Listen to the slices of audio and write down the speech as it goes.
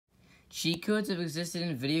Cheat codes have existed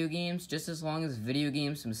in video games just as long as video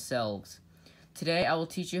games themselves. Today, I will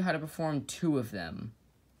teach you how to perform 2 of them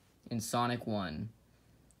in Sonic 1.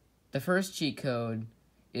 The first cheat code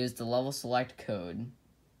is the level select code.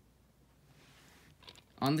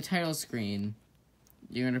 On the title screen,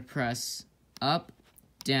 you're going to press up,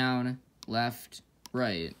 down, left,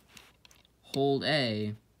 right. Hold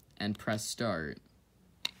A and press start.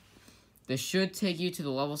 This should take you to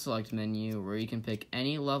the level select menu where you can pick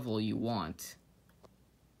any level you want.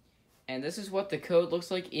 And this is what the code looks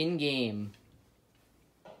like in-game.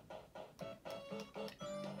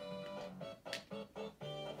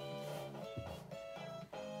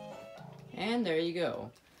 And there you go.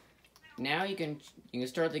 Now you can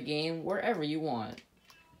start the game wherever you want.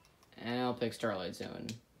 And I'll pick Starlight Zone.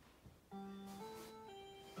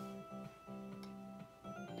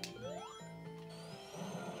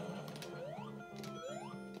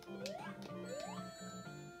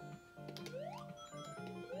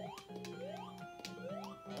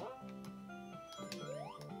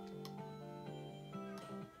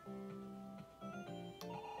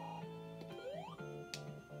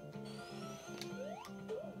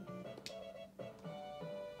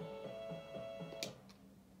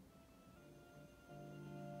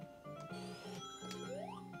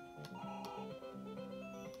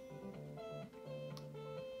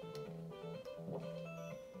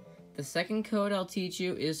 The second code I'll teach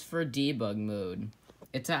you is for debug mode.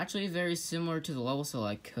 It's actually very similar to the level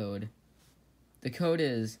select code. The code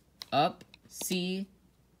is up C,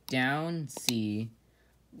 down C,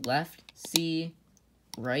 left C,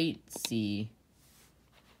 right C,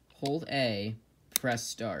 hold A, press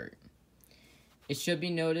start. It should be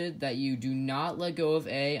noted that you do not let go of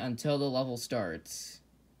A until the level starts.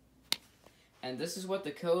 And this is what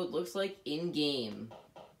the code looks like in-game.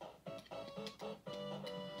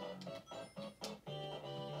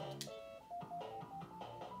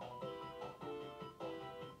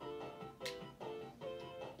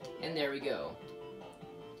 And there we go.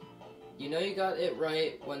 You know you got it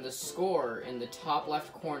right when the score in the top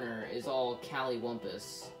left corner is all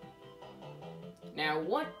Callywumpus. Now,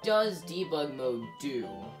 what does debug mode do,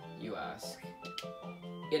 you ask?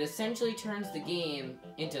 It essentially turns the game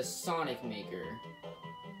into Sonic Maker.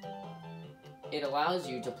 It allows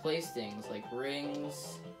you to place things like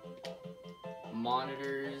rings,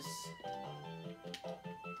 monitors,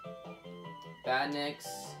 badniks,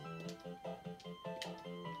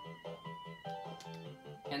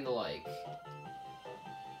 and the like.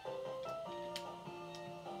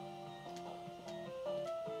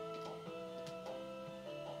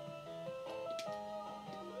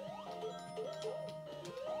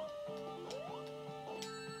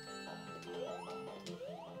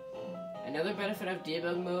 Another benefit of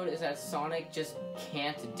debug mode is that Sonic just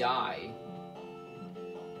can't die.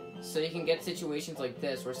 So you can get situations like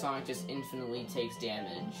this where Sonic just infinitely takes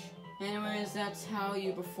damage. Anyways, that's how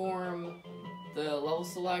you perform the level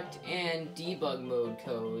select and debug mode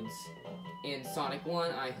codes in Sonic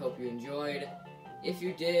 1. I hope you enjoyed. If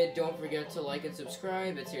you did, don't forget to like and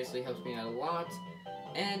subscribe. It seriously helps me out a lot.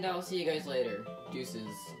 And I'll see you guys later. Deuces.